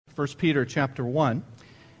1 Peter chapter 1.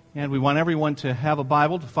 And we want everyone to have a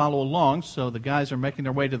Bible to follow along, so the guys are making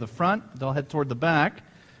their way to the front. They'll head toward the back.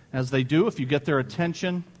 As they do, if you get their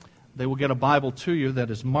attention, they will get a Bible to you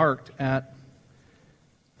that is marked at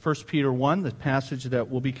 1 Peter 1, the passage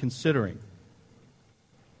that we'll be considering.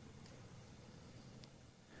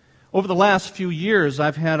 Over the last few years,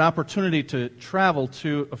 I've had opportunity to travel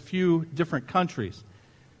to a few different countries.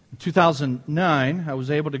 In 2009, I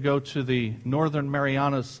was able to go to the Northern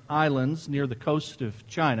Marianas Islands near the coast of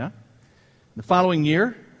China. The following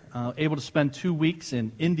year, able to spend 2 weeks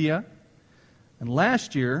in India. And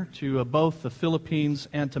last year, to both the Philippines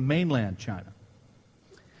and to mainland China.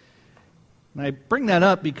 And I bring that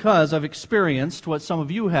up because I've experienced what some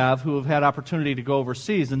of you have who have had opportunity to go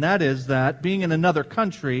overseas, and that is that being in another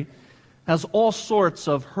country has all sorts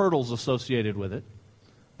of hurdles associated with it,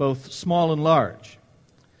 both small and large.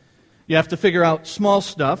 You have to figure out small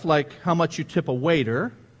stuff like how much you tip a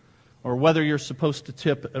waiter or whether you're supposed to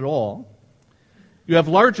tip at all. You have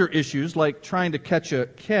larger issues like trying to catch a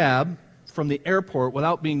cab from the airport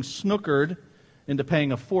without being snookered into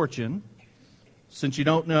paying a fortune, since you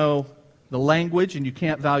don't know the language and you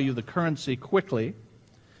can't value the currency quickly.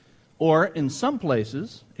 Or in some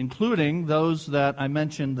places, including those that I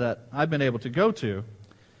mentioned that I've been able to go to,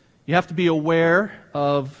 you have to be aware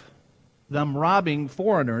of them robbing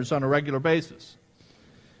foreigners on a regular basis.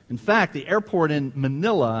 In fact, the airport in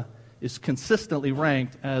Manila is consistently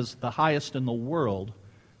ranked as the highest in the world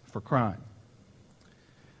for crime.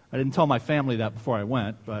 I didn't tell my family that before I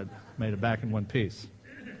went, but made it back in one piece.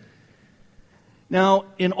 Now,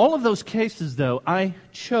 in all of those cases, though, I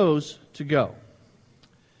chose to go.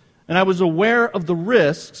 And I was aware of the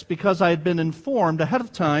risks because I had been informed ahead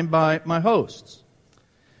of time by my hosts.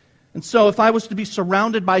 And so if I was to be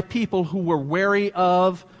surrounded by people who were wary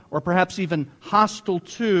of or perhaps even hostile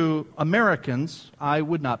to Americans, I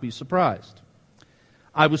would not be surprised.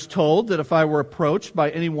 I was told that if I were approached by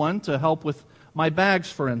anyone to help with my bags,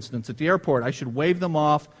 for instance, at the airport, I should wave them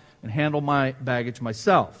off and handle my baggage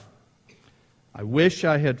myself. I wish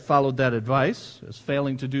I had followed that advice, as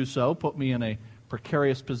failing to do so put me in a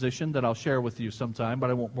precarious position that I'll share with you sometime, but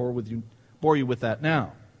I won't bore you with that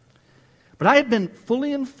now. But I had been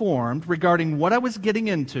fully informed regarding what I was getting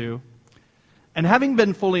into, and having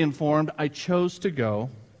been fully informed, I chose to go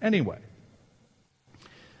anyway.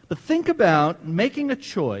 But think about making a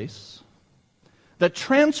choice that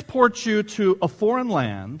transports you to a foreign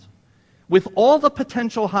land with all the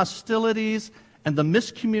potential hostilities and the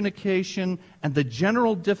miscommunication and the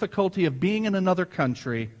general difficulty of being in another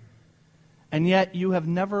country, and yet you have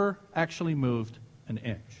never actually moved an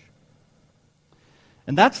inch.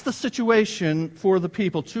 And that's the situation for the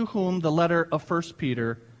people to whom the letter of 1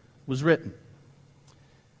 Peter was written.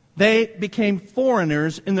 They became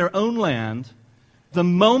foreigners in their own land the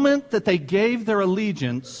moment that they gave their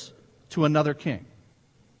allegiance to another king.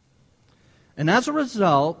 And as a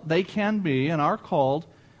result, they can be and are called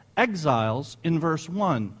exiles in verse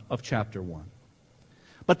 1 of chapter 1.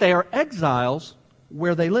 But they are exiles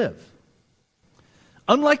where they live.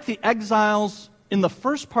 Unlike the exiles in the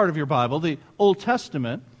first part of your Bible, the Old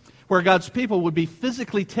Testament, where God's people would be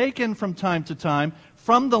physically taken from time to time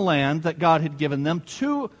from the land that God had given them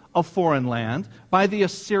to a foreign land by the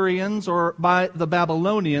Assyrians or by the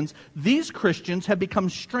Babylonians, these Christians have become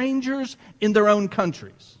strangers in their own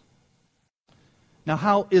countries. Now,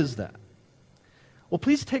 how is that? Well,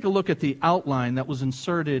 please take a look at the outline that was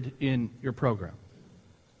inserted in your program.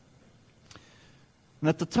 And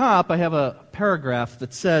at the top, I have a paragraph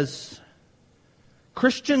that says,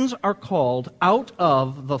 Christians are called out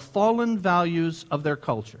of the fallen values of their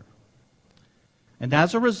culture, and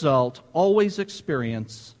as a result, always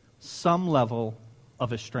experience some level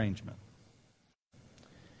of estrangement.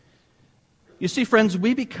 You see, friends,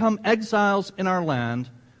 we become exiles in our land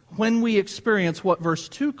when we experience what verse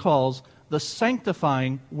 2 calls the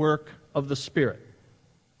sanctifying work of the Spirit.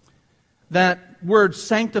 That word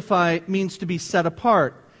sanctify means to be set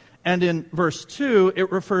apart. And in verse 2,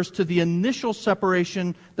 it refers to the initial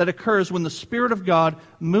separation that occurs when the Spirit of God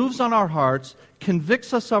moves on our hearts,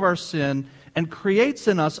 convicts us of our sin, and creates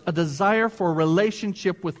in us a desire for a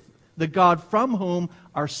relationship with the God from whom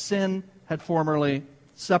our sin had formerly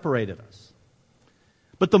separated us.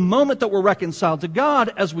 But the moment that we're reconciled to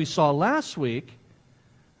God, as we saw last week,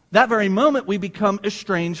 that very moment we become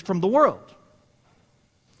estranged from the world.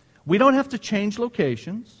 We don't have to change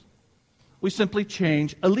locations. We simply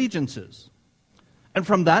change allegiances. And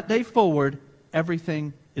from that day forward,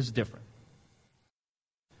 everything is different.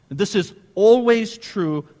 This is always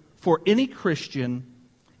true for any Christian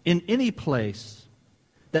in any place,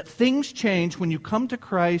 that things change when you come to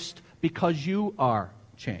Christ because you are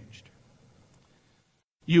changed.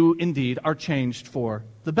 You indeed are changed for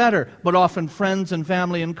the better, but often friends and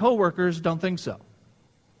family and coworkers don't think so.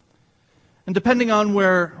 And depending on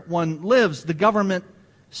where one lives, the government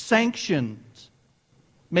sanctions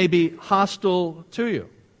may be hostile to you.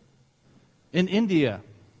 In India,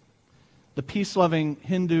 the peace-loving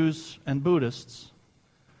Hindus and Buddhists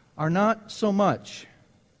are not so much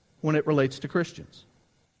when it relates to Christians.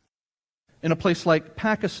 In a place like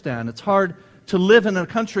Pakistan, it's hard to live in a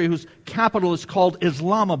country whose capital is called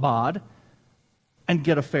Islamabad and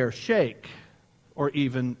get a fair shake or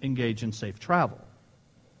even engage in safe travel.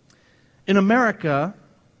 In America,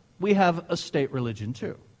 we have a state religion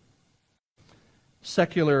too.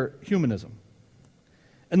 Secular humanism.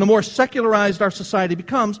 And the more secularized our society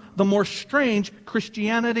becomes, the more strange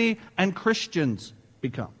Christianity and Christians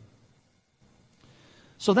become.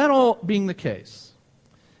 So that all being the case,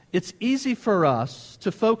 it's easy for us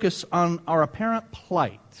to focus on our apparent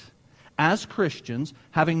plight as Christians,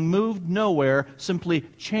 having moved nowhere, simply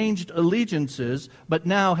changed allegiances, but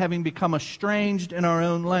now having become estranged in our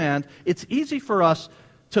own land. It's easy for us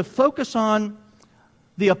to focus on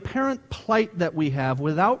the apparent plight that we have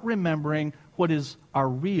without remembering what is our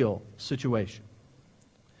real situation.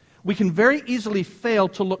 We can very easily fail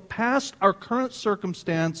to look past our current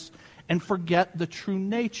circumstance and forget the true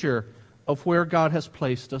nature of where God has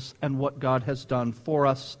placed us and what God has done for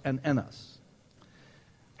us and in us.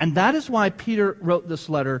 And that is why Peter wrote this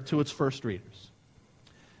letter to its first readers.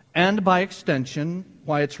 And by extension,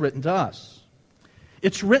 why it's written to us.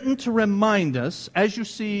 It's written to remind us, as you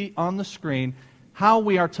see on the screen, how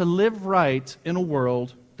we are to live right in a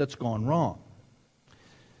world that's gone wrong.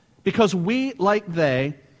 Because we, like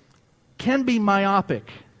they, can be myopic,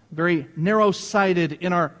 very narrow-sighted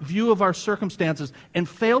in our view of our circumstances, and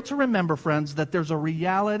fail to remember, friends, that there's a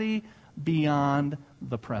reality beyond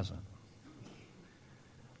the present.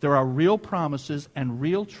 There are real promises and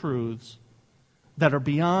real truths that are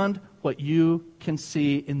beyond what you can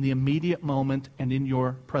see in the immediate moment and in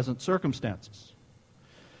your present circumstances.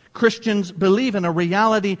 Christians believe in a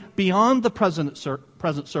reality beyond the present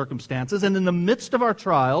circumstances, and in the midst of our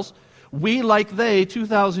trials, we, like they,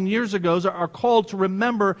 2,000 years ago, are called to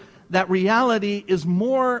remember that reality is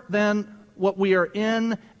more than what we are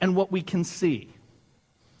in and what we can see.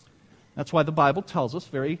 That's why the Bible tells us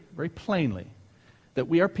very, very plainly that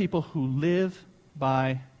we are people who live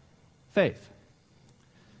by faith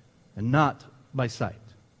and not by sight.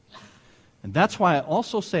 And that's why I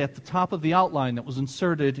also say at the top of the outline that was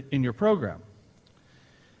inserted in your program,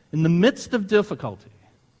 in the midst of difficulty,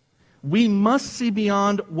 we must see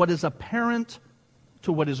beyond what is apparent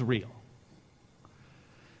to what is real.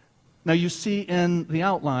 Now you see in the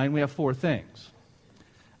outline we have 4 things.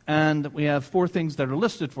 And we have 4 things that are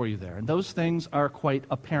listed for you there. And those things are quite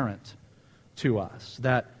apparent to us,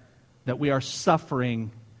 that we are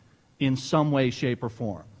suffering in some way, shape, or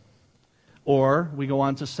form. Or we go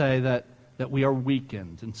on to say that we are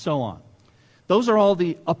weakened, and so on. Those are all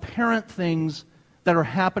the apparent things that are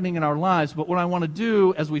happening in our lives, but what I want to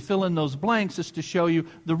do as we fill in those blanks is to show you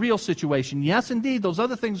the real situation. Yes, indeed, those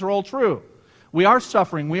other things are all true. We are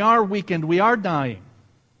suffering, we are weakened, we are dying.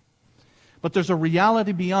 But there's a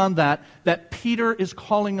reality beyond that Peter is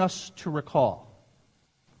calling us to recall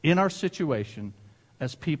in our situation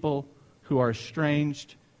as people who are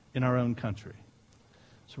estranged in our own country.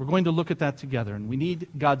 So we're going to look at that together, and we need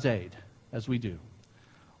God's aid as we do.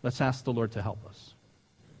 Let's ask the Lord to help us.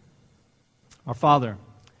 Our Father,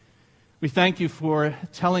 we thank you for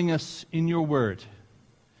telling us in your word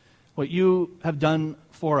what you have done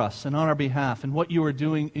for us and on our behalf and what you are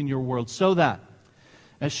doing in your world, so that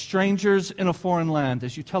as strangers in a foreign land,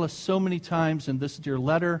 as you tell us so many times in this dear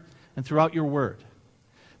letter and throughout your word,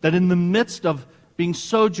 that in the midst of being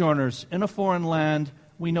sojourners in a foreign land,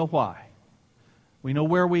 we know why. We know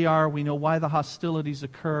where we are, we know why the hostilities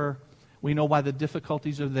occur, we know why the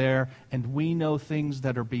difficulties are there, and we know things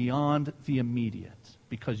that are beyond the immediate,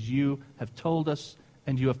 because you have told us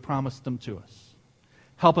and you have promised them to us.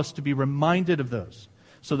 Help us to be reminded of those,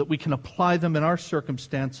 so that we can apply them in our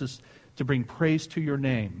circumstances to bring praise to your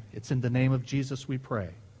name. It's in the name of Jesus we pray.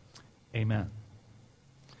 Amen.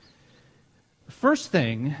 The first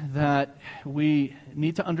thing that we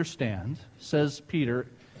need to understand, says Peter,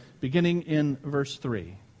 beginning in verse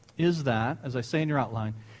 3, is that, as I say in your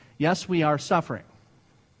outline, yes, we are suffering.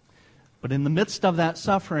 But in the midst of that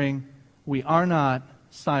suffering, we are not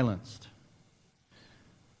silenced.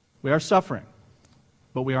 We are suffering,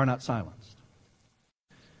 but we are not silenced.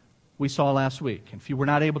 We saw last week. If you were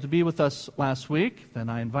not able to be with us last week, then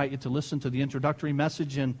I invite you to listen to the introductory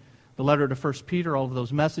message in the letter to 1 Peter. All of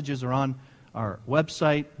those messages are on our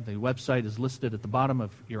website. The website is listed at the bottom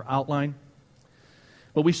of your outline.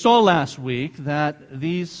 But we saw last week that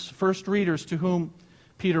these first readers to whom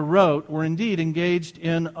Peter wrote were indeed engaged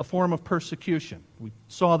in a form of persecution. We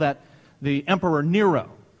saw that the Emperor Nero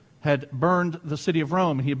had burned the city of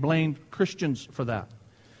Rome, and he blamed Christians for that.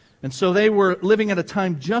 And so they were living at a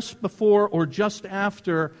time just before or just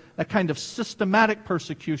after that kind of systematic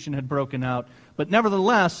persecution had broken out. But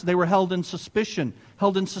nevertheless, they were held in suspicion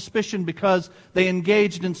because they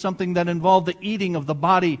engaged in something that involved the eating of the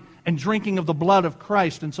body and drinking of the blood of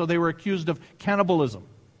Christ. And so they were accused of cannibalism.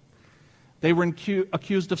 They were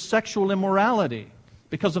accused of sexual immorality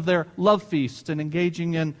because of their love feasts and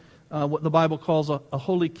engaging in what the Bible calls a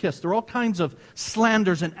holy kiss. There are all kinds of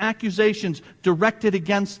slanders and accusations directed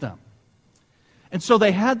against them. And so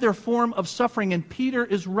they had their form of suffering, and Peter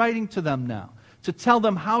is writing to them now to tell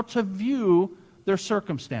them how to view their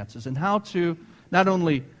circumstances and how to not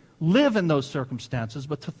only live in those circumstances,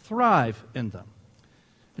 but to thrive in them.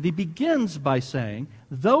 And he begins by saying,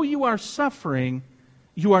 though you are suffering,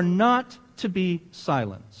 you are not to be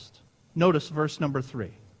silenced. Notice verse number 3.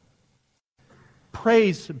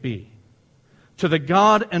 Praise be to the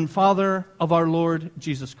God and Father of our Lord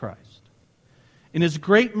Jesus Christ. In His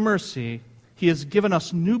great mercy, He has given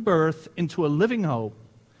us new birth into a living hope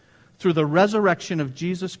through the resurrection of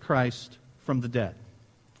Jesus Christ from the dead.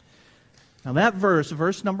 Now that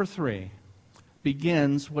verse number 3,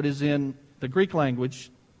 begins what is in the Greek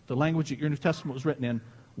language, the language that your New Testament was written in,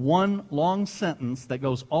 one long sentence that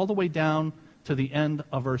goes all the way down to the end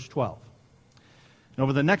of verse 12. And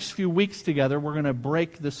over the next few weeks together, we're going to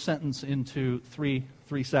break this sentence into three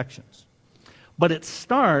sections. But it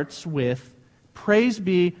starts with, praise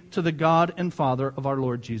be to the God and Father of our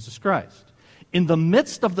Lord Jesus Christ. In the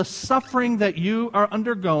midst of the suffering that you are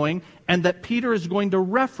undergoing, and that Peter is going to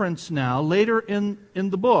reference now later in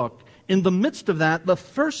the book, in the midst of that, the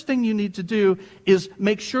first thing you need to do is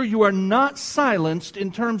make sure you are not silenced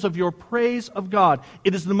in terms of your praise of God.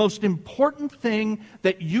 It is the most important thing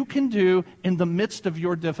that you can do in the midst of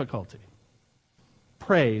your difficulty.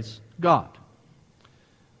 Praise God.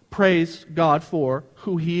 Praise God for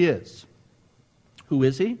who He is. Who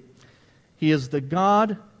is He? He is the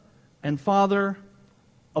God and Father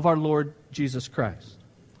of our Lord Jesus Christ.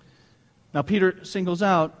 Now, Peter singles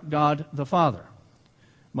out God the Father.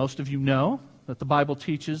 Most of you know that the Bible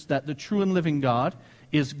teaches that the true and living God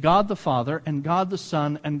is God the Father and God the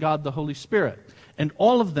Son and God the Holy Spirit. And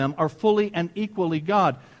all of them are fully and equally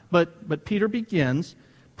God. But Peter begins,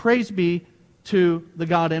 praise be to the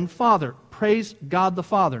God and Father. Praise God the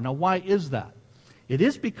Father. Now, why is that? It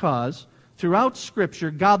is because throughout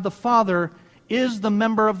Scripture, God the Father is the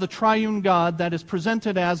member of the triune God that is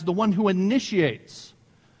presented as the one who initiates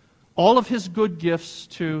all of His good gifts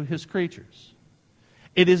to His creatures.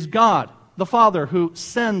 It is God, the Father, who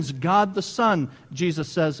sends God the Son, Jesus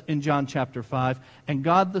says in John chapter 5, and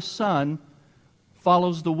God the Son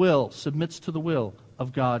follows the will, submits to the will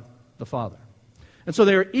of God the Father. And so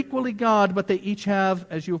they are equally God, but they each have,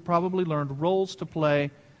 as you have probably learned, roles to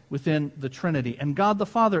play within the Trinity. And God the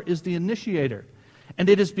Father is the initiator. And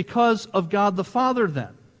it is because of God the Father,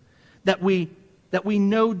 then, that we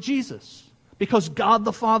know Jesus, because God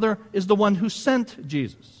the Father is the one who sent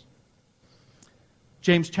Jesus.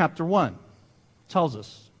 James chapter 1 tells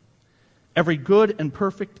us, every good and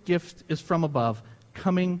perfect gift is from above,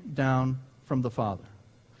 coming down from the Father.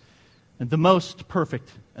 And the most perfect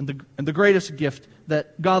and the greatest gift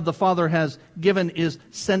that God the Father has given is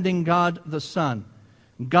sending God the Son.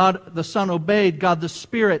 God the Son obeyed, God the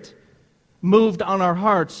Spirit moved on our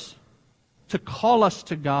hearts to call us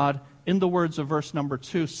to God, in the words of verse number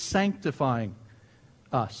 2, sanctifying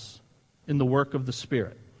us in the work of the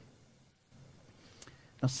Spirit.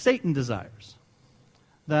 Now, Satan desires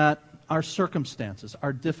that our circumstances,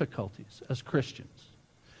 our difficulties as Christians,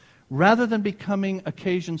 rather than becoming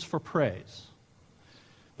occasions for praise,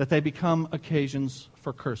 that they become occasions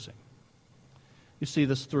for cursing. You see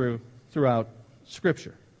this throughout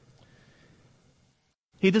Scripture.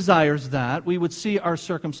 He desires that we would see our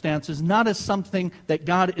circumstances not as something that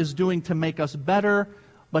God is doing to make us better,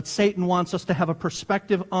 but Satan wants us to have a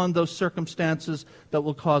perspective on those circumstances that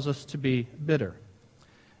will cause us to be bitter.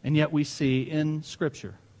 And yet we see in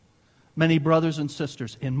Scripture many brothers and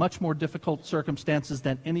sisters in much more difficult circumstances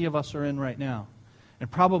than any of us are in right now, and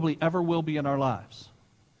probably ever will be in our lives,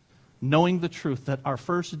 knowing the truth that our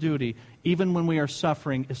first duty, even when we are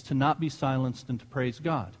suffering, is to not be silenced and to praise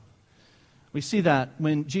God. We see that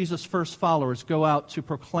when Jesus' first followers go out to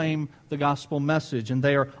proclaim the gospel message, and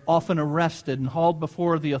they are often arrested and hauled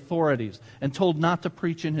before the authorities and told not to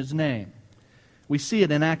preach in His name. We see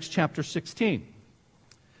it in Acts chapter 16.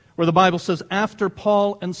 where the Bible says, after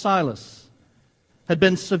Paul and Silas had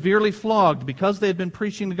been severely flogged because they had been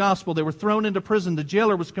preaching the gospel, they were thrown into prison. The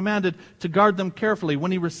jailer was commanded to guard them carefully.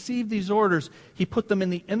 When he received these orders, he put them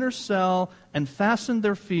in the inner cell and fastened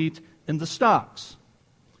their feet in the stocks.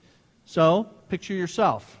 So, picture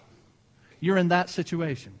yourself. You're in that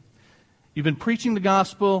situation. You've been preaching the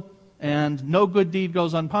gospel, and no good deed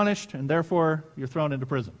goes unpunished, and therefore you're thrown into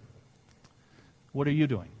prison. What are you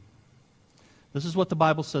doing? This is what the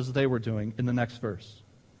Bible says they were doing in the next verse.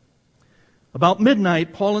 About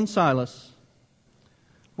midnight, Paul and Silas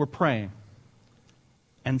were praying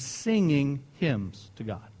and singing hymns to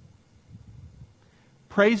God.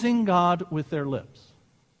 Praising God with their lips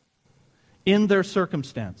in their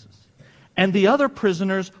circumstances. And the other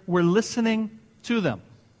prisoners were listening to them.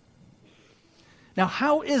 Now,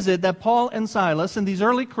 how is it that Paul and Silas and these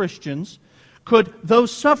early Christians could, though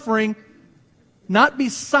suffering, not be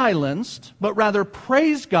silenced, but rather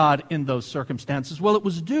praise God in those circumstances? Well, it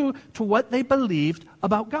was due to what they believed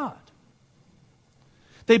about God.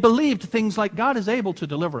 They believed things like God is able to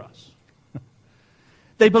deliver us.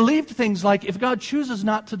 They believed things like if God chooses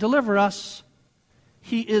not to deliver us,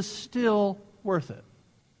 He is still worth it.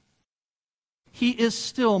 He is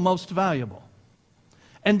still most valuable.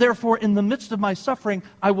 And therefore, in the midst of my suffering,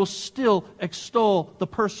 I will still extol the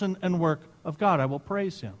person and work of God. I will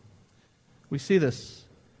praise Him. We see this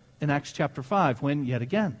in Acts chapter 5, when, yet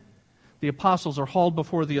again, the apostles are hauled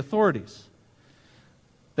before the authorities.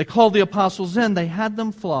 They called the apostles in. They had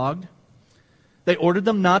them flogged. They ordered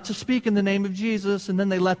them not to speak in the name of Jesus, and then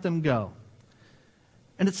they let them go.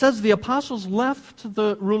 And it says the apostles left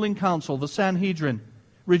the ruling council, the Sanhedrin,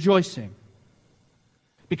 rejoicing,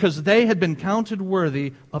 because they had been counted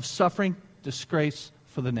worthy of suffering disgrace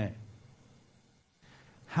for the name.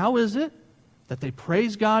 How is it that they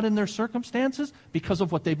praise God in their circumstances? Because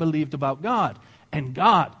of what they believed about God. And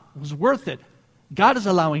God was worth it. God is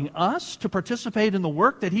allowing us to participate in the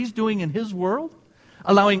work that He's doing in His world,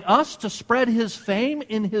 allowing us to spread His fame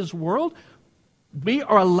in His world. We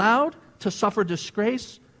are allowed to suffer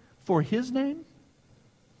disgrace for His name.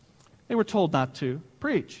 They were told not to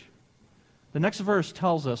preach. The next verse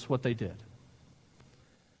tells us what they did.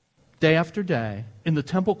 Day after day, in the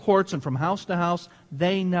temple courts and from house to house,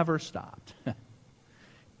 they never stopped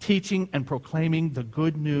teaching and proclaiming the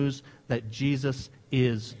good news that Jesus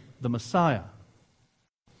is the Messiah.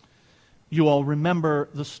 You all remember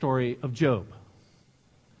the story of Job.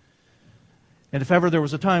 And if ever there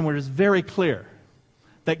was a time where it is very clear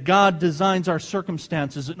that God designs our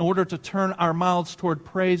circumstances in order to turn our mouths toward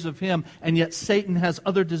praise of Him, and yet Satan has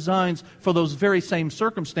other designs for those very same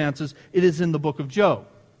circumstances, it is in the book of Job.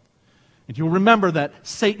 And you'll remember that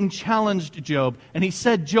Satan challenged Job, and he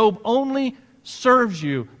said, Job only serves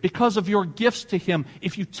you because of your gifts to him.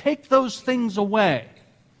 If you take those things away,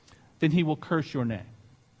 then he will curse your name.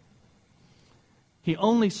 He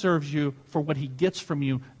only serves you for what he gets from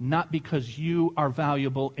you, not because you are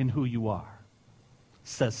valuable in who you are,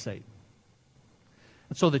 says Satan.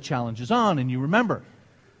 And so the challenge is on, and you remember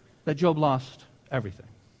that Job lost everything.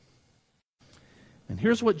 And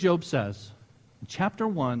here's what Job says in chapter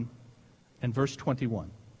 1 and verse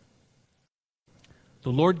 21. The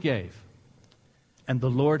Lord gave, and the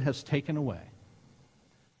Lord has taken away.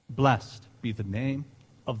 Blessed be the name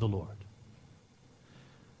of the Lord.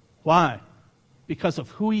 Why? Because of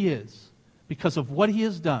who He is, because of what He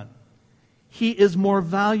has done. He is more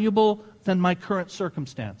valuable than my current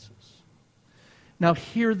circumstances. Now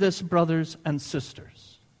hear this, brothers and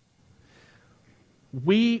sisters.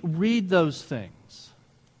 We read those things.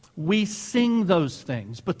 We sing those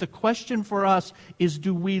things. But the question for us is,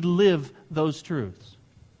 do we live those truths?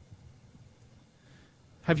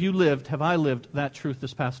 Have I lived that truth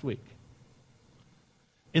this past week?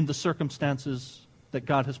 In the circumstances that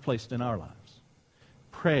God has placed in our lives.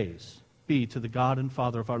 Praise be to the God and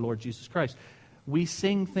Father of our Lord Jesus Christ. We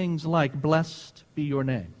sing things like, blessed be your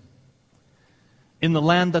name. In the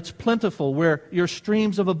land that's plentiful, where your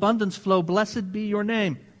streams of abundance flow, blessed be your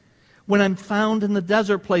name. When I'm found in the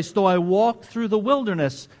desert place, though I walk through the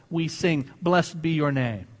wilderness, we sing, blessed be your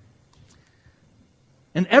name.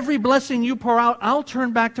 And every blessing you pour out, I'll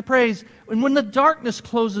turn back to praise. And when the darkness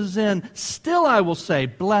closes in, still I will say,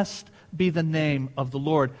 blessed be the name of the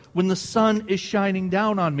Lord. When the sun is shining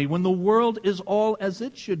down on me, when the world is all as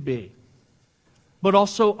it should be, but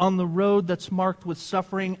also on the road that's marked with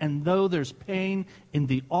suffering, and though there's pain in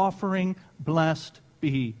the offering, blessed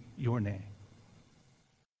be your name.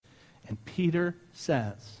 And Peter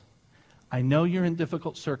says, I know you're in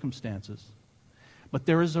difficult circumstances, but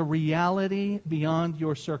there is a reality beyond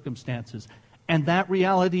your circumstances, and that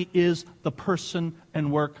reality is the person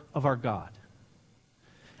and work of our God.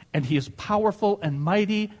 And He is powerful and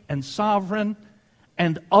mighty and sovereign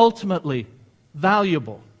and ultimately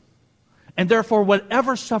valuable. And therefore,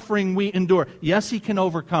 whatever suffering we endure, yes, He can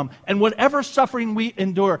overcome. And whatever suffering we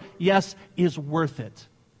endure, yes, is worth it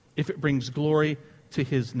if it brings glory to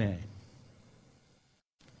His name.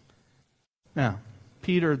 Now,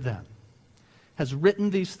 Peter then has written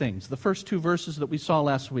these things, the first two verses that we saw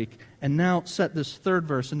last week, and now set this third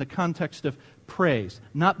verse in the context of praise,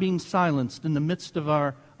 not being silenced in the midst of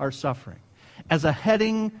our suffering, as a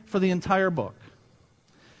heading for the entire book.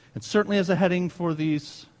 And certainly as a heading for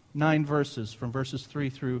these 9 verses, from verses 3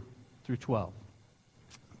 through 12.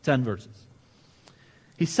 10 verses.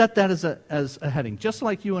 He set that as a heading, just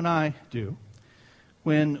like you and I do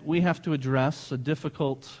when we have to address a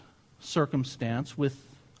difficult circumstance with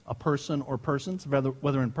a person or persons,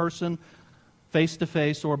 whether in person,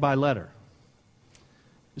 face-to-face, or by letter.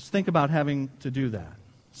 Just think about having to do that.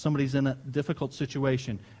 Somebody's in a difficult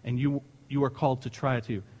situation, and you are called to try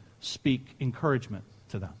to speak encouragement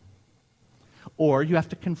to them. Or you have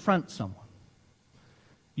to confront someone.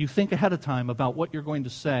 You think ahead of time about what you're going to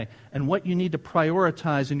say and what you need to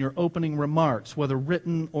prioritize in your opening remarks, whether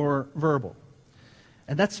written or verbal.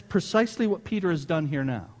 And that's precisely what Peter has done here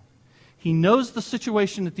now. He knows the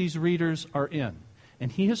situation that these readers are in,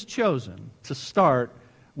 and he has chosen to start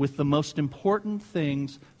with the most important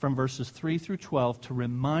things from verses 3 through 12 to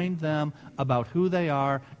remind them about who they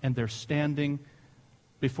are and their standing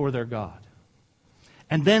before their God.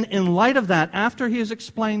 And then in light of that, after he has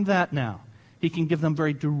explained that now, he can give them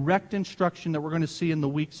very direct instruction that we're going to see in the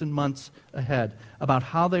weeks and months ahead about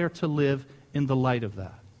how they are to live in the light of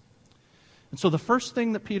that. And so the first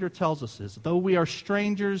thing that Peter tells us is, though we are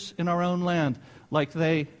strangers in our own land, like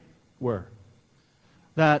they were,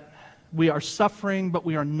 that we are suffering, but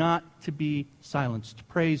we are not to be silenced.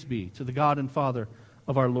 Praise be to the God and Father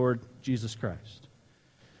of our Lord Jesus Christ.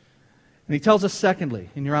 And he tells us secondly,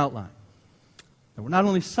 in your outline, that we're not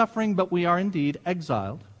only suffering, but we are indeed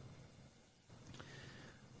exiled.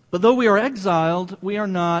 But though we are exiled, we are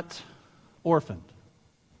not orphaned.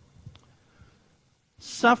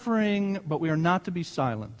 Suffering, but we are not to be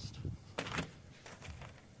silenced.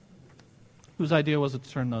 Whose idea was it to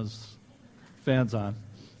turn those fans on?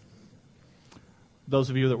 Those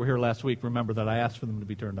of you that were here last week remember that I asked for them to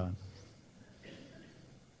be turned on.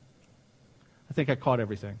 I think I caught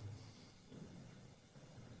everything.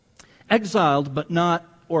 Exiled, but not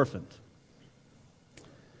orphaned.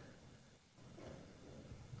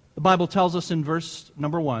 The Bible tells us in verse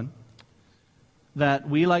number 1 that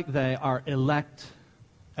we, like they, are elect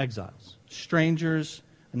exiles. Strangers,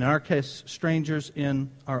 and in our case, strangers in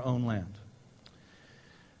our own land.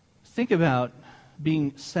 Think about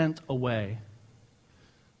being sent away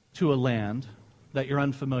to a land that you're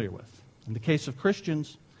unfamiliar with. In the case of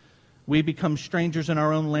Christians, we become strangers in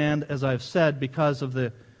our own land, as I've said, because of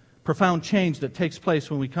the profound change that takes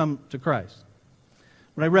place when we come to Christ.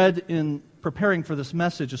 When I read in preparing for this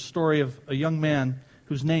message a story of a young man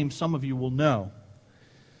whose name some of you will know.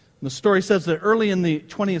 And the story says that early in the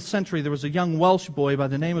 20th century there was a young Welsh boy by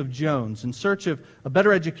the name of Jones. In search of a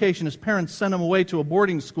better education, his parents sent him away to a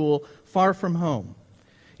boarding school far from home.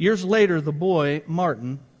 Years later, the boy,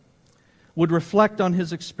 Martin, would reflect on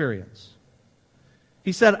his experience.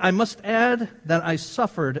 He said, "I must add that I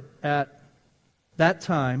suffered at that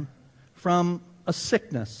time from a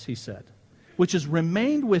sickness," he said, "which has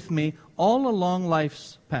remained with me all along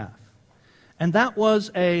life's path. And that was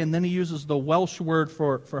and then he uses the Welsh word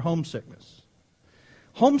for homesickness.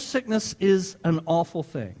 Homesickness is an awful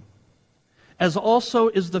thing, as also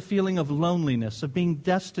is the feeling of loneliness, of being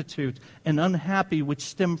destitute and unhappy which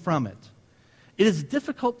stem from it. It is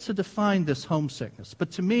difficult to define this homesickness,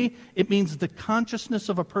 but to me it means the consciousness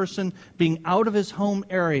of a person being out of his home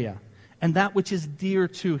area and that which is dear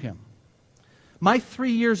to him. My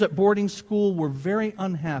 3 years at boarding school were very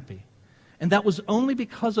unhappy, and that was only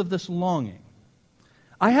because of this longing.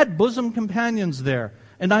 I had bosom companions there,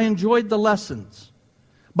 and I enjoyed the lessons.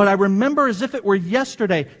 But I remember as if it were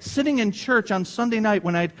yesterday, sitting in church on Sunday night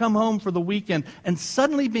when I had come home for the weekend, and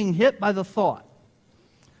suddenly being hit by the thought,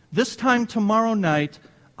 this time tomorrow night,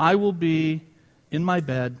 I will be in my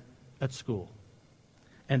bed at school.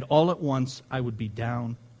 And all at once, I would be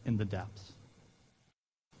down in the depths,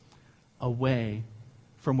 away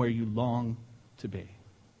from where you long to be."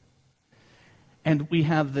 And we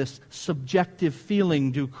have this subjective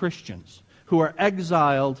feeling, do Christians, who are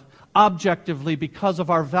exiled objectively because of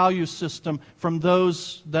our value system from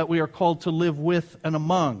those that we are called to live with and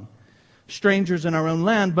among. strangers in our own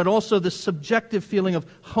land, but also the subjective feeling of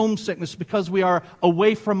homesickness because we are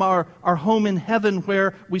away from our home in heaven,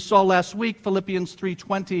 where we saw last week, Philippians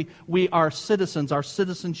 3:20, we are citizens. Our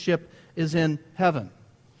citizenship is in heaven.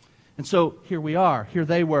 And so here we are, here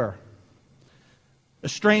they were,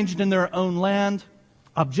 estranged in their own land,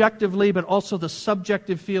 objectively, but also the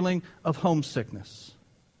subjective feeling of homesickness.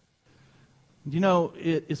 You know,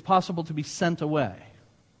 it is possible to be sent away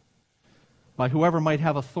by whoever might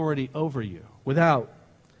have authority over you, without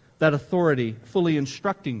that authority fully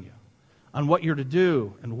instructing you on what you're to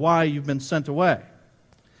do and why you've been sent away.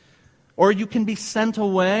 Or you can be sent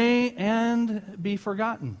away and be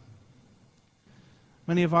forgotten.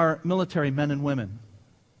 Many of our military men and women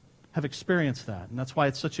have experienced that, and that's why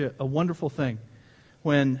it's such a wonderful thing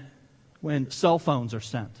when cell phones are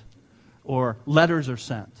sent or letters are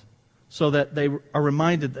sent, so that they are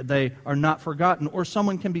reminded that they are not forgotten. Or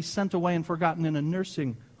someone can be sent away and forgotten in a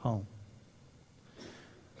nursing home.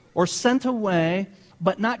 Or sent away,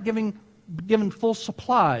 but not given full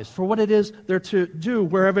supplies for what it is they're to do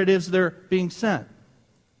wherever it is they're being sent.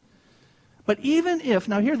 But even if,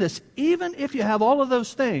 now hear this, even if you have all of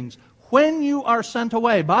those things, when you are sent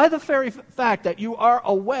away, by the very fact that you are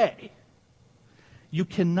away, you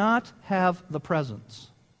cannot have the presence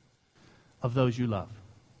of those you love,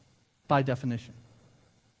 by definition.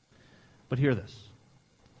 But hear this.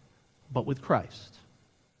 But with Christ,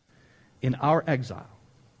 in our exile,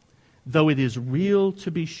 though it is real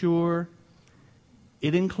to be sure,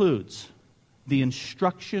 it includes the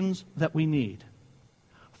instructions that we need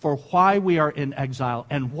for why we are in exile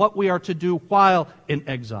and what we are to do while in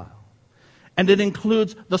exile. And it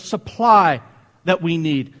includes the supply that we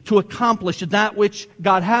need to accomplish that which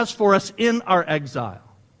God has for us in our exile.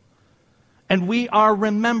 And we are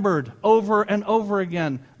remembered over and over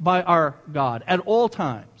again by our God at all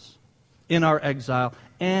times in our exile.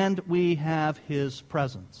 And we have His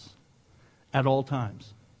presence at all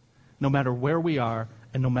times, no matter where we are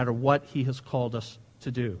and no matter what He has called us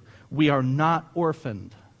to do. We are not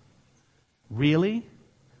orphaned, really,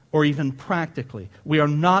 or even practically. We are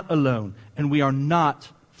not alone, and we are not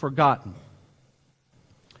forgotten.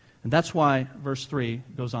 And that's why verse 3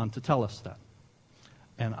 goes on to tell us that.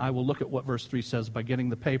 And I will look at what verse 3 says by getting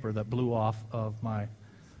the paper that blew off of my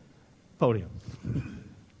podium.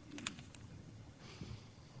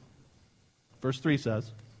 Verse 3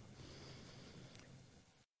 says,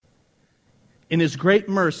 "In His great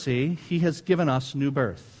mercy, He has given us new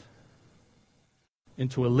birth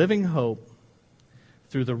into a living hope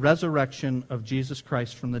through the resurrection of Jesus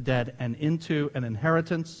Christ from the dead, and into an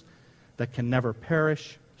inheritance that can never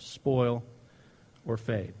perish, spoil, or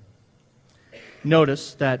fade."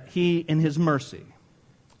 Notice that He, in His mercy,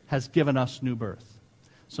 has given us new birth.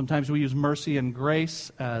 Sometimes we use mercy and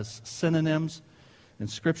grace as synonyms. In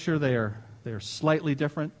Scripture, they are slightly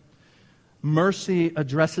different. Mercy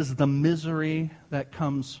addresses the misery that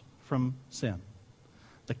comes from sin,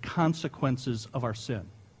 the consequences of our sin.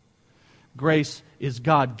 Grace is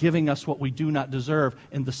God giving us what we do not deserve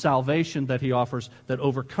in the salvation that He offers that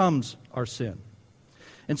overcomes our sin.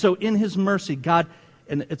 And so in His mercy, God,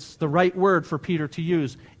 and it's the right word for Peter to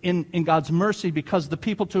use, in God's mercy, because the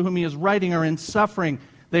people to whom he is writing are in suffering,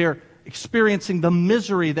 they are experiencing the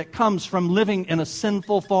misery that comes from living in a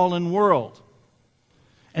sinful, fallen world.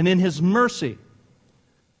 And in His mercy,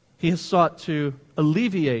 He has sought to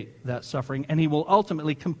alleviate that suffering, and He will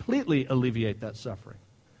ultimately completely alleviate that suffering.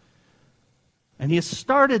 And He has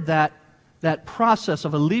started that process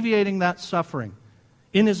of alleviating that suffering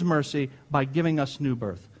in His mercy by giving us new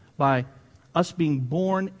birth, by us being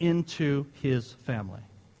born into His family.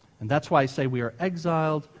 And that's why I say we are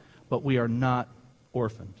exiled, but we are not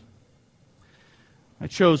orphaned. I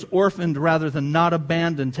chose orphaned rather than not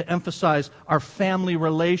abandoned to emphasize our family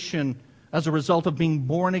relation as a result of being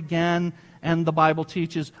born again, and the Bible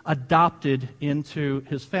teaches adopted into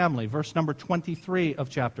His family. Verse number 23 of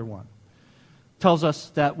chapter 1 tells us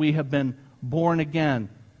that we have been born again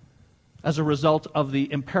as a result of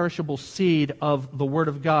the imperishable seed of the Word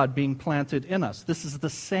of God being planted in us. This is the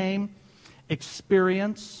same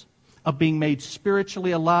experience of being made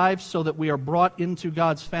spiritually alive so that we are brought into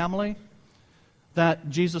God's family that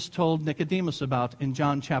Jesus told Nicodemus about in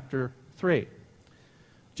John chapter 3.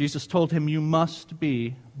 Jesus told him, "You must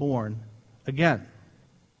be born again."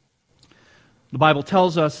 The Bible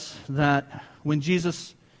tells us that when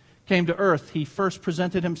Jesus came to earth, He first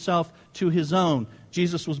presented Himself to His own.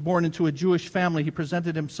 Jesus was born into a Jewish family. He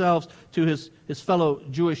presented Himself to his fellow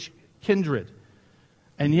Jewish kindred.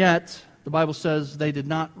 And yet, the Bible says they did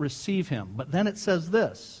not receive Him. But then it says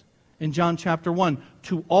this in John chapter 1,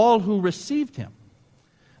 "To all who received Him,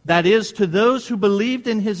 That is, to those who believed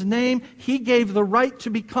in his name, he gave the right to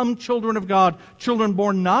become children of God, children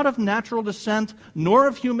born not of natural descent, nor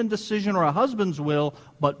of human decision or a husband's will,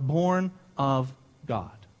 but born of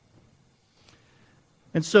God.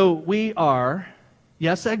 And so we are,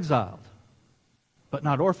 yes, exiled, but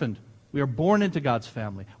not orphaned. We are born into God's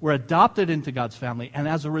family. We're adopted into God's family. And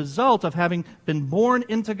as a result of having been born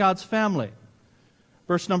into God's family,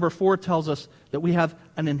 verse number 4 tells us that we have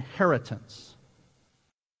an inheritance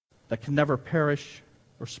that can never perish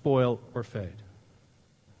or spoil or fade.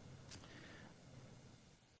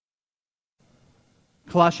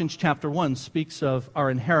 Colossians chapter 1 speaks of our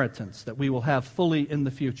inheritance that we will have fully in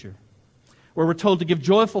the future, where we're told to give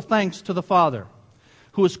joyful thanks to the Father,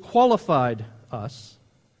 who has qualified us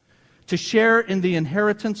to share in the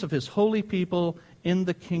inheritance of his holy people in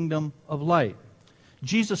the kingdom of light.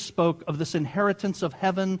 Jesus spoke of this inheritance of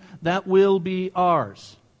heaven that will be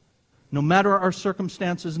ours, no matter our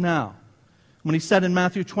circumstances now. When he said in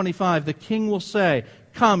Matthew 25, the king will say,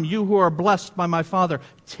 "Come, you who are blessed by my Father,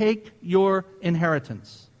 take your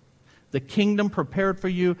inheritance, the kingdom prepared for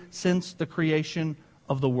you since the creation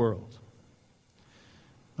of the world."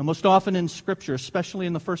 Now, most often in Scripture, especially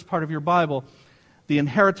in the first part of your Bible, the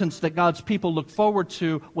inheritance that God's people looked forward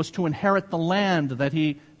to was to inherit the land that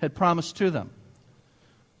he had promised to them.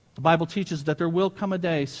 The Bible teaches that there will come a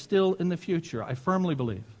day still in the future, I firmly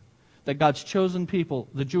believe, that God's chosen people,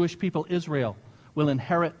 the Jewish people, Israel, will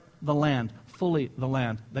inherit the land, fully the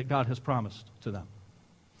land that God has promised to them.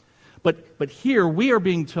 But here we are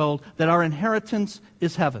being told that our inheritance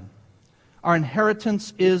is heaven. Our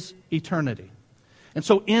inheritance is eternity. And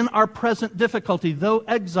so in our present difficulty, though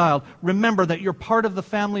exiled, remember that you're part of the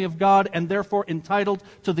family of God and therefore entitled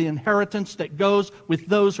to the inheritance that goes with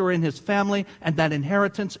those who are in his family, and that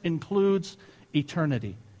inheritance includes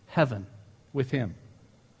eternity, heaven with him.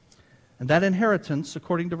 And that inheritance,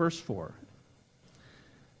 according to verse 4,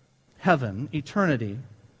 heaven, eternity,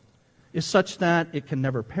 is such that it can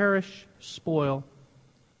never perish, spoil,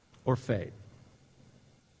 or fade.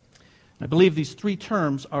 I believe these three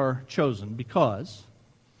terms are chosen because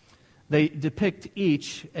they depict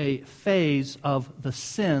each a phase of the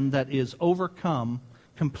sin that is overcome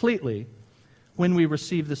completely when we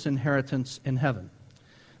receive this inheritance in heaven.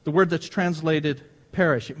 The word that's translated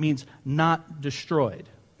perish, it means not destroyed.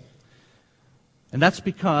 And that's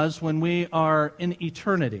because when we are in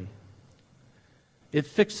eternity, it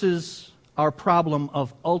fixes our problem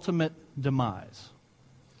of ultimate demise.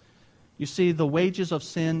 You see, the wages of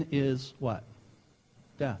sin is what?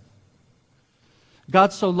 Death.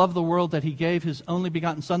 God so loved the world that he gave his only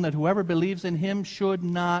begotten Son, that whoever believes in him should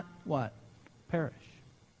not, what? Perish.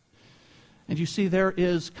 And you see, there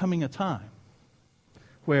is coming a time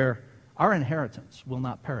where our inheritance will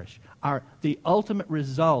not perish. The ultimate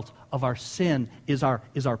result of our sin is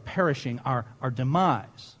our perishing, our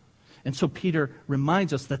demise. And so Peter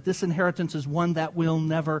reminds us that this inheritance is one that will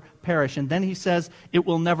never perish. And then he says it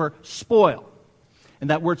will never spoil. And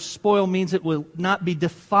that word spoil means it will not be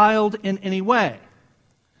defiled in any way.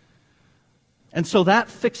 And so that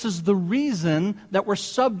fixes the reason that we're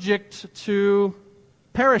subject to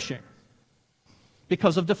perishing.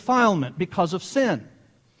 Because of defilement, because of sin.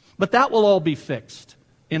 But that will all be fixed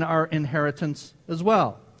in our inheritance as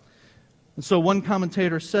well. And so one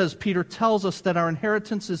commentator says, Peter tells us that our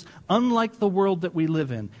inheritance is unlike the world that we live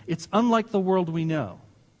in. It's unlike the world we know.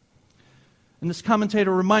 And this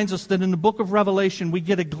commentator reminds us that in the book of Revelation, we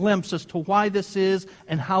get a glimpse as to why this is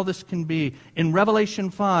and how this can be. In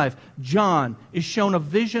Revelation 5, John is shown a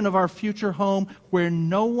vision of our future home where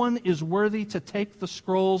no one is worthy to take the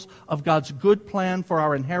scrolls of God's good plan for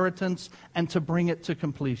our inheritance and to bring it to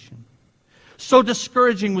completion. So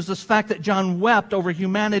discouraging was this fact that John wept over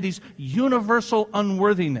humanity's universal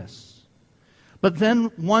unworthiness. But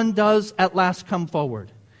then one does at last come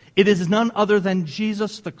forward. It is none other than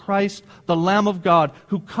Jesus the Christ, the Lamb of God,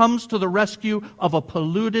 who comes to the rescue of a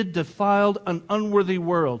polluted, defiled, and unworthy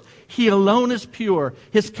world. He alone is pure.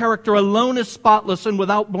 His character alone is spotless and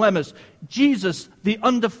without blemish. Jesus, the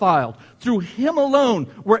undefiled. Through him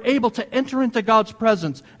alone, we're able to enter into God's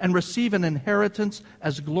presence and receive an inheritance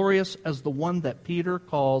as glorious as the one that Peter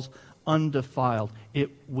calls undefiled.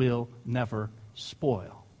 It will never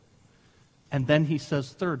spoil. And then he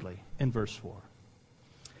says thirdly, in verse 4,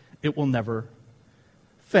 it will never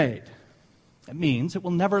fade. It means it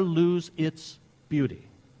will never lose its beauty,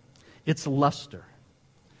 its luster.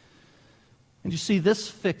 And you see, this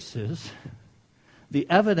fixes the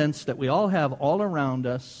evidence that we all have all around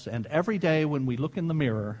us and every day when we look in the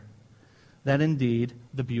mirror that indeed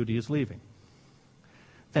the beauty is leaving.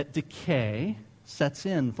 That decay sets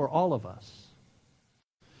in for all of us.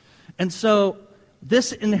 And so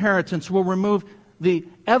this inheritance will remove the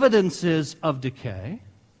evidences of decay.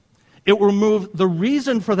 It will remove the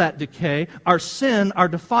reason for that decay, our sin, our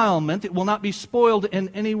defilement. It will not be spoiled in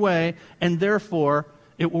any way, and therefore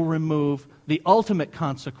it will remove the ultimate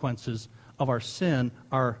consequences of our sin,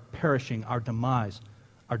 our perishing, our demise,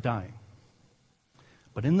 our dying.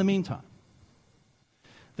 But in the meantime,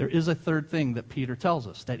 there is a third thing that Peter tells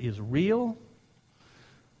us that is real,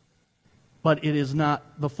 but it is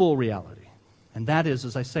not the full reality. And that is,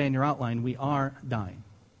 as I say in your outline, we are dying.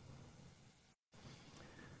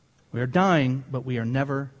 We are dying, but we are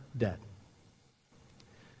never dead.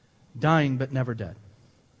 Dying, but never dead.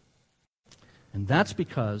 And that's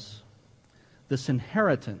because this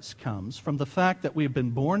inheritance comes from the fact that we have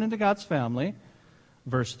been born into God's family,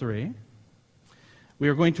 verse 3. We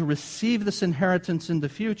are going to receive this inheritance in the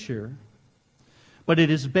future, but it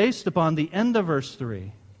is based upon the end of verse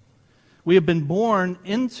 3. We have been born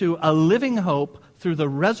into a living hope through the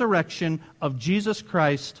resurrection of Jesus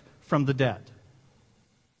Christ from the dead.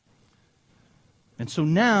 And so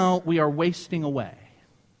now we are wasting away.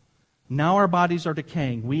 Now our bodies are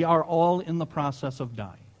decaying. We are all in the process of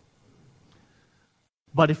dying.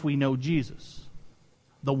 But if we know Jesus,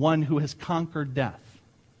 the one who has conquered death,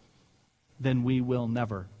 then we will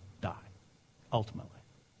never die, ultimately.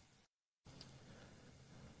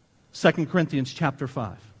 2 Corinthians chapter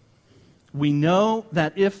 5. We know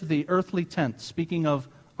that if the earthly tent, speaking of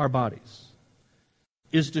our bodies,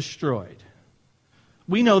 is destroyed,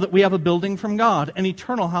 we know that we have a building from God, an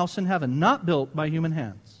eternal house in heaven, not built by human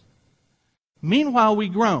hands. Meanwhile we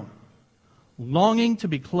groan, longing to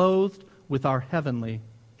be clothed with our heavenly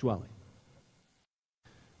dwelling.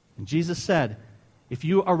 And Jesus said, if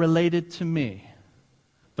you are related to me,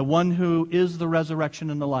 the one who is the resurrection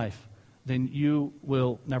and the life, then you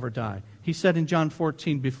will never die. He said in John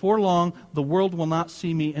 14, before long the world will not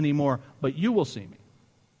see me anymore, but you will see me.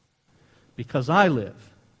 Because I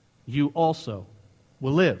live, you also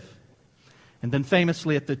will live. And then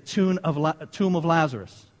famously at the tomb of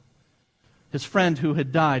Lazarus, his friend who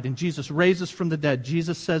had died, and Jesus raises from the dead,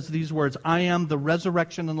 Jesus says these words, I am the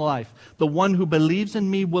resurrection and life. The one who believes in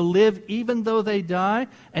me will live even though they die,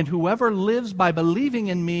 and whoever lives by believing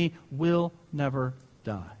in me will never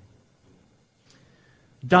die.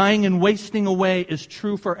 Dying and wasting away is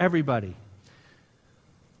true for everybody.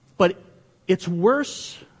 But it's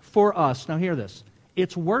worse for us, now hear this,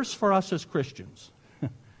 it's worse for us as Christians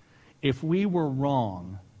if we were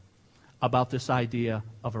wrong about this idea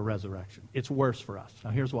of a resurrection. It's worse for us. Now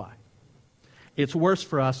here's why. It's worse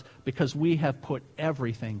for us because we have put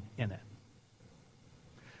everything in it.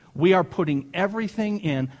 We are putting everything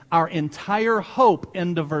in, our entire hope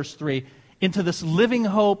into verse 3, into this living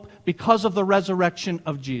hope because of the resurrection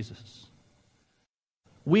of Jesus.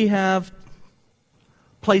 We have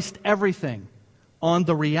placed everything on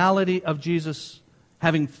the reality of Jesus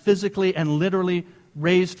having physically and literally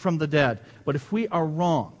raised from the dead. But if we are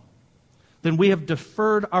wrong, then we have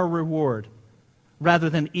deferred our reward rather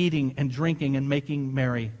than eating and drinking and making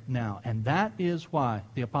merry now. And that is why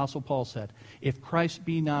the Apostle Paul said, if Christ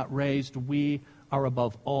be not raised, we are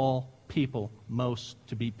above all people most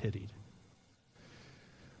to be pitied.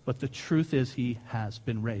 But the truth is he has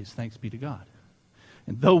been raised, thanks be to God.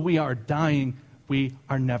 And though we are dying, we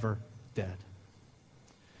are never dead.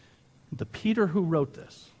 The Peter who wrote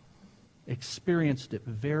this experienced it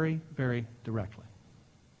very, very directly.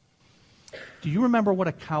 Do you remember what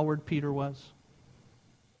a coward Peter was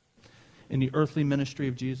in the earthly ministry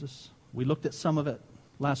of Jesus? We looked at some of it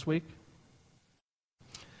last week.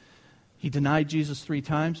 He denied Jesus 3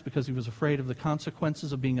 times because he was afraid of the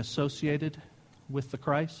consequences of being associated with the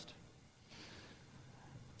Christ.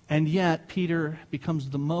 And yet, Peter becomes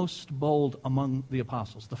the most bold among the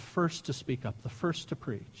apostles, the first to speak up, the first to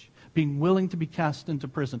preach, being willing to be cast into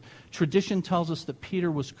prison. Tradition tells us that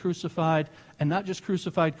Peter was crucified, and not just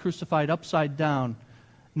crucified, crucified upside down,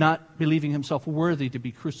 not believing himself worthy to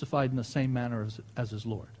be crucified in the same manner as his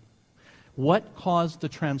Lord. What caused the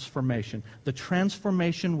transformation? The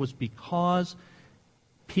transformation was because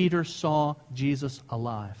Peter saw Jesus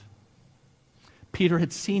alive. Peter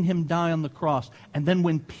had seen him die on the cross. And then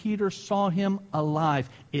when Peter saw him alive,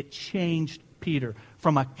 it changed Peter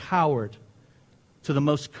from a coward to the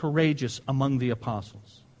most courageous among the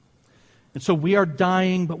apostles. And so we are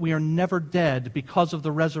dying, but we are never dead because of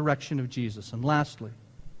the resurrection of Jesus. And lastly,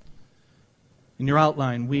 in your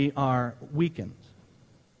outline, we are weakened,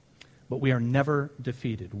 but we are never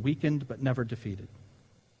defeated. Weakened, but never defeated.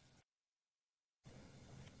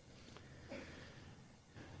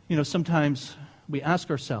 You know, sometimes we ask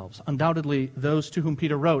ourselves, undoubtedly those to whom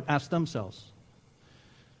Peter wrote asked themselves,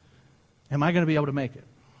 am I going to be able to make it?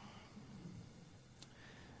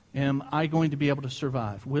 am I going to be able to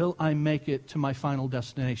survive? Will I make it to my final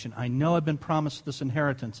destination? I know I've been promised this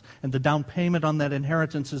inheritance, and the down payment on that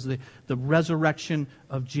inheritance is the resurrection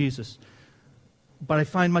of Jesus. But I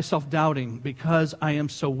find myself doubting because I am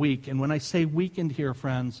so weak. And when I say weakened here,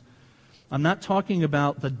 friends, I'm not talking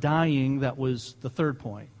about the dying that was the third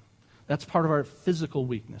point. That's part of our physical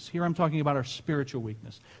weakness. Here I'm talking about our spiritual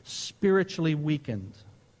weakness. Spiritually weakened,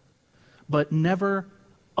 but never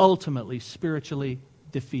ultimately spiritually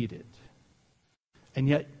defeated. And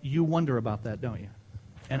yet you wonder about that, don't you?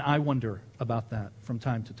 And I wonder about that from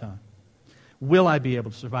time to time. Will I be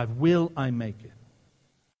able to survive? Will I make it?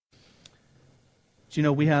 Do you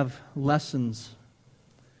know, we have lessons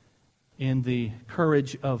in the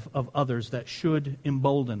courage of others that should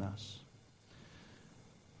embolden us.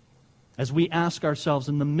 As we ask ourselves,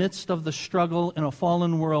 in the midst of the struggle in a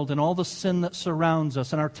fallen world and all the sin that surrounds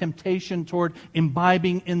us and our temptation toward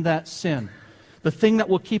imbibing in that sin, the thing that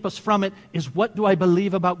will keep us from it is, what do I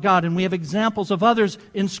believe about God? And we have examples of others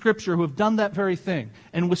in Scripture who have done that very thing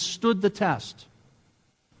and withstood the test.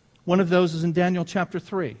 One of those is in Daniel chapter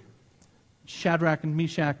 3. Shadrach and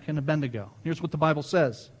Meshach and Abednego. Here's what the Bible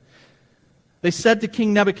says. They said to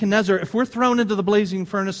King Nebuchadnezzar, if we're thrown into the blazing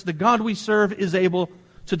furnace, the God we serve is able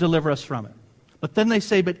to deliver us from it. But then they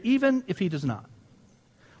say, but even if he does not,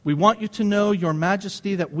 we want you to know, your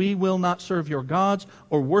majesty, that we will not serve your gods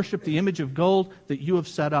or worship the image of gold that you have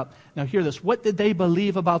set up. Now hear this. What did they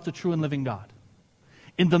believe about the true and living God?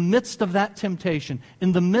 In the midst of that temptation,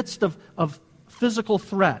 in the midst of physical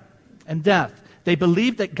threat and death, they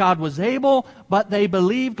believed that God was able, but they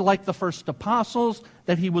believed, like the first apostles,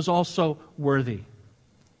 that he was also worthy.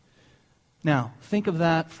 Now, think of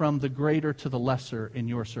that from the greater to the lesser in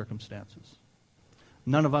your circumstances.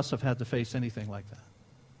 None of us have had to face anything like that.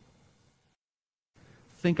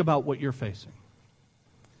 Think about what you're facing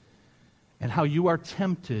and how you are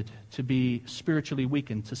tempted to be spiritually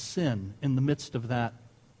weakened, to sin in the midst of that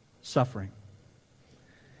suffering.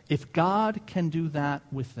 If God can do that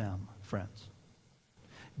with them, friends,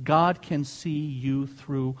 God can see you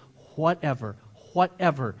through whatever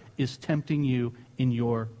is tempting you in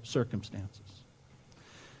your circumstances.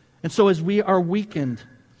 And so as we are weakened,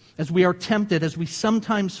 as we are tempted, as we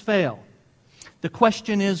sometimes fail, the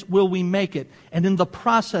question is, will we make it? And in the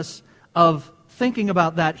process of thinking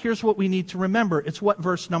about that, here's what we need to remember. It's what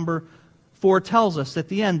verse number 4 tells us at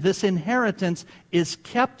the end. This inheritance is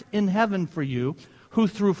kept in heaven for you, who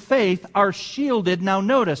through faith are shielded. Now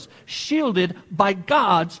notice, shielded by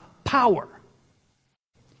God's power.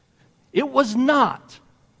 It was not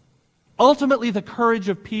ultimately the courage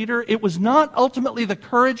of Peter. It was not ultimately the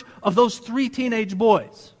courage of those 3 teenage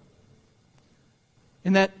boys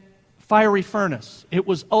in that fiery furnace. It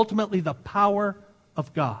was ultimately the power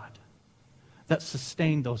of God that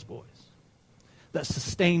sustained those boys, that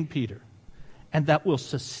sustained Peter, and that will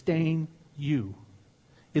sustain you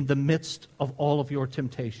in the midst of all of your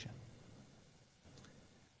temptation.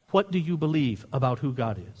 What do you believe about who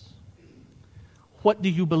God is? What do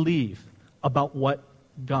you believe about what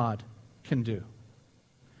God can do?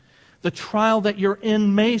 The trial that you're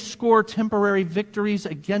in may score temporary victories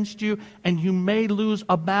against you, and you may lose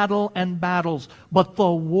a battle and battles, but the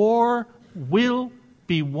war will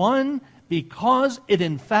be won because it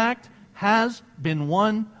in fact has been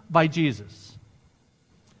won by Jesus.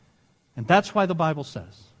 And that's why the Bible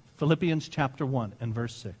says, Philippians chapter 1 and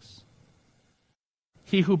verse 6,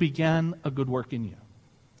 he who began a good work in you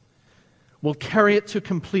will carry it to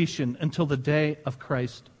completion until the day of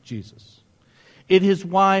Christ Jesus. It is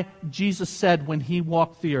why Jesus said when he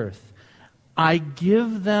walked the earth, I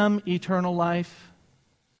give them eternal life,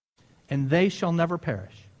 and they shall never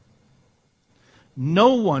perish.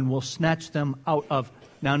 No one will snatch them out of,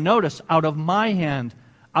 now notice, out of my hand,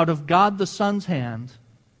 out of God the Son's hand.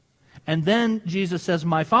 And then Jesus says,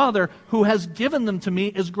 my Father, who has given them to me,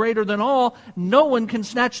 is greater than all. No one can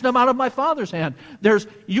snatch them out of my Father's hand. There's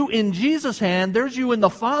you in Jesus' hand. There's you in the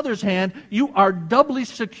Father's hand. You are doubly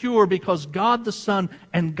secure because God the Son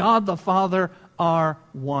and God the Father are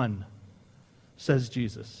one, says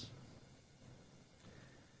Jesus.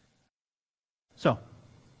 So,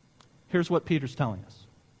 here's what Peter's telling us.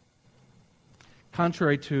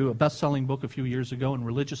 Contrary to a best-selling book a few years ago in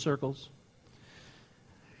religious circles,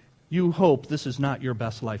 you hope this is not your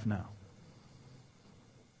best life now.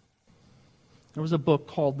 There was a book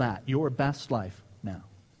called that, Your Best Life Now.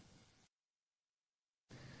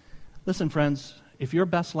 Listen, friends, if your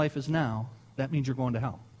best life is now, that means you're going to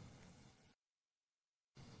hell.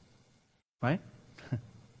 Right?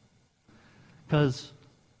 Because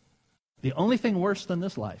the only thing worse than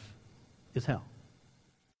this life is hell.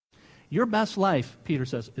 Your best life, Peter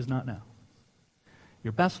says, is not now.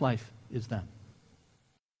 Your best life is then.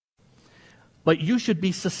 But you should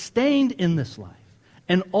be sustained in this life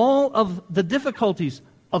and all of the difficulties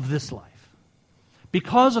of this life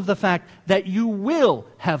because of the fact that you will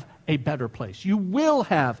have a better place. You will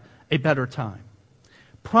have a better time.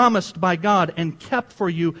 Promised by God and kept for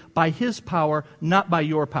you by His power, not by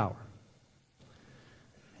your power.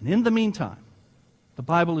 And in the meantime, the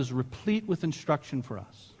Bible is replete with instruction for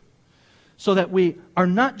us so that we are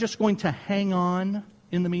not just going to hang on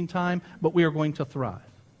in the meantime, but we are going to thrive.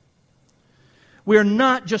 We are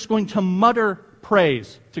not just going to mutter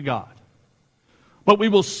praise to God, but we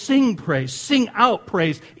will sing praise, sing out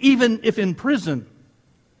praise, even if in prison,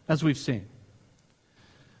 as we've seen.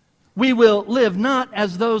 We will live not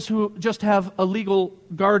as those who just have a legal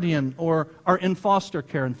guardian or are in foster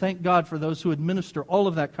care, and thank God for those who administer all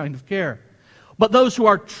of that kind of care, but those who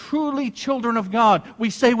are truly children of God. We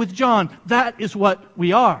say with John, that is what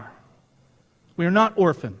we are. We are not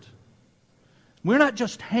orphaned. We're not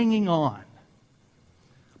just hanging on,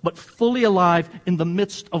 but fully alive in the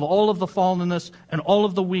midst of all of the fallenness and all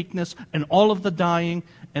of the weakness and all of the dying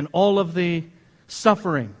and all of the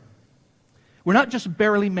suffering. We're not just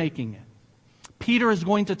barely making it. Peter is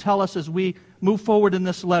going to tell us as we move forward in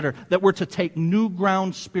this letter that we're to take new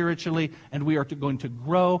ground spiritually and we are going to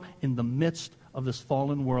grow in the midst of this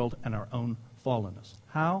fallen world and our own fallenness.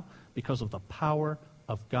 How? Because of the power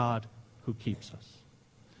of God who keeps us.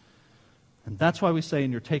 And that's why we say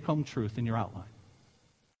in your take-home truth, in your outline,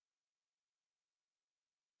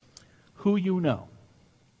 who you know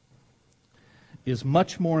is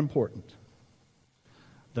much more important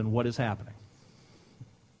than what is happening.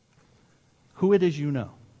 Who it is you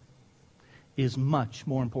know is much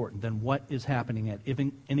more important than what is happening at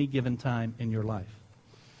any given time in your life.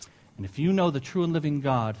 And if you know the true and living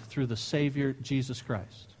God through the Savior, Jesus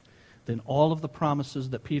Christ, then all of the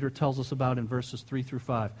promises that Peter tells us about in verses 3 through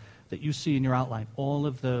 5 that you see in your outline, all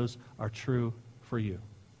of those are true for you.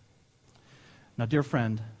 Now, dear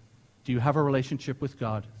friend, do you have a relationship with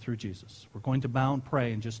God through Jesus? We're going to bow and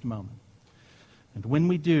pray in just a moment. And when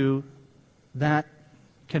we do, that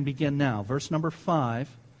can begin now. Verse number 5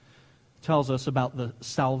 tells us about the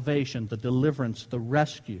salvation, the deliverance, the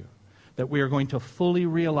rescue that we are going to fully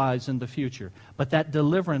realize in the future. But that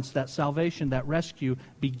deliverance, that salvation, that rescue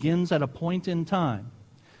begins at a point in time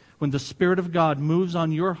when the Spirit of God moves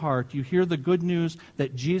on your heart. You hear the good news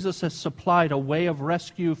that Jesus has supplied a way of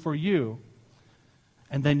rescue for you.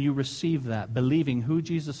 And then you receive that, believing who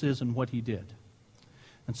Jesus is and what He did.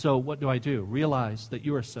 And so what do? Realize that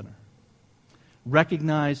you're a sinner.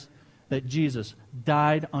 Recognize that Jesus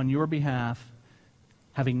died on your behalf.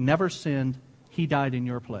 Having never sinned, He died in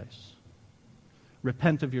your place.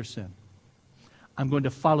 Repent of your sin. I'm going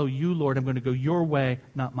to follow you, Lord. I'm going to go your way,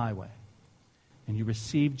 not my way. And you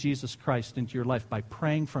receive Jesus Christ into your life by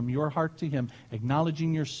praying from your heart to Him,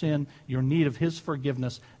 acknowledging your sin, your need of His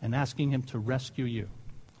forgiveness, and asking Him to rescue you.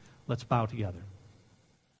 Let's bow together.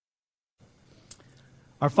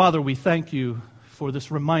 Our Father, we thank you for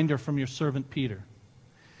this reminder from your servant Peter,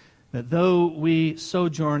 that though we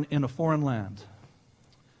sojourn in a foreign land,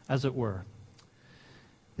 as it were,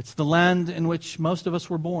 it's the land in which most of us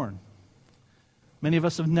were born. Many of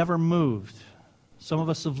us have never moved. Some of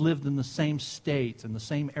us have lived in the same state, in the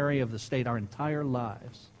same area of the state our entire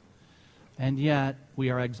lives. And yet,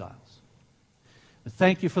 we are exiles. But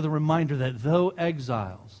thank you for the reminder that though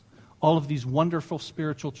exiles, all of these wonderful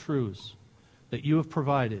spiritual truths that you have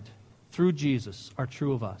provided through Jesus are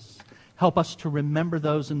true of us. Help us to remember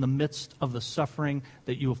those in the midst of the suffering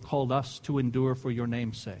that you have called us to endure for your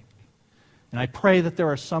name's sake. And I pray that there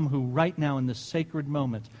are some who right now in this sacred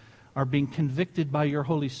moment are being convicted by your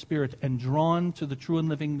Holy Spirit and drawn to the true and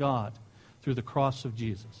living God through the cross of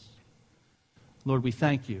Jesus. Lord, we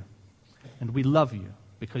thank you and we love you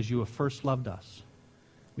because you have first loved us.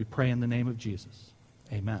 We pray in the name of Jesus.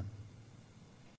 Amen.